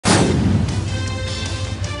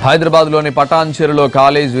హైదరాబాద్లోని పటాన్చెరులో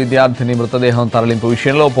కాలేజ్ విద్యార్థిని మృతదేహం తరలింపు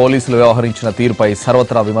విషయంలో పోలీసులు వ్యవహరించిన తీరుపై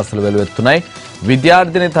సర్వత్రా విమర్శలు వెల్లువెత్తున్నాయి.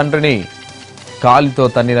 విద్యార్థిని తండ్రిని కాలితో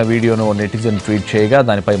తన్నిన వీడియోను నెటిజన్ ట్వీట్ చేయగా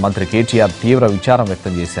దానిపై మంత్రి KTR తీవ్ర విచారం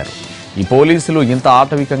వ్యక్తం చేశారు. ఈ పోలీసులు ఇంత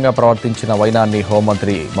ఆటవికంగా ప్రవర్తించిన వైనాన్ని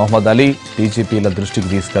హోంమంత్రి మొహమ్మద్ అలీ, డీజీపీల దృష్టికి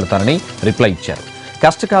తీసుకెళ్తారని రిప్లై ఇచ్చారు.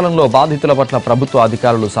 కష్టకాలంలో బాధితుల పట్ల ప్రభుత్వ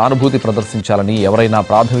అధికారులు సానుభూతి ప్రదర్శించాలని ఎవరైనా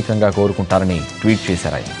ప్రాథమికంగా కోరుకుంటారని ట్వీట్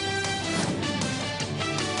చేశారు ఆయన.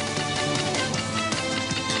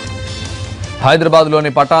 హైదరాబాద్లోని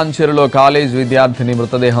పటాన్చెరులో కాలేజ్ విద్యార్థిని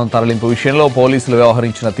మృతదేహం తరలింపు విషయంలో పోలీసులు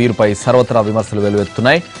వ్యవహరించిన తీరుపై సర్వత్రా విమర్శలు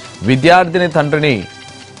వెల్లువెత్తున్నాయి. విద్యార్థిని తండ్రిని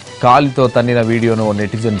కాలితో తన్నిన వీడియోను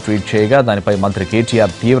నెటిజన్ ట్వీట్ చేయగా దానిపై మంత్రి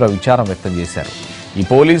KTR తీవ్ర విచారం వ్యక్తం చేశారు. ఈ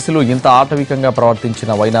పోలీసులు ఇంత ఆటవికంగా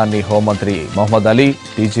ప్రవర్తించిన వైనాన్ని హోంమంత్రి మొహమ్మద్ అలీ,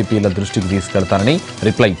 డీజీపీల దృష్టికి తీసుకెళ్తారని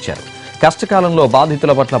రిప్లై ఇచ్చారు. కష్టకాలంలో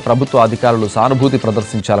బాధితుల పట్ల ప్రభుత్వ అధికారులు సానుభూతి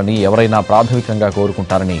ప్రదర్శించాలని ఎవరైనా ప్రాథమికంగా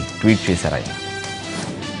కోరుకుంటారని ట్వీట్ చేశారు ఆయన.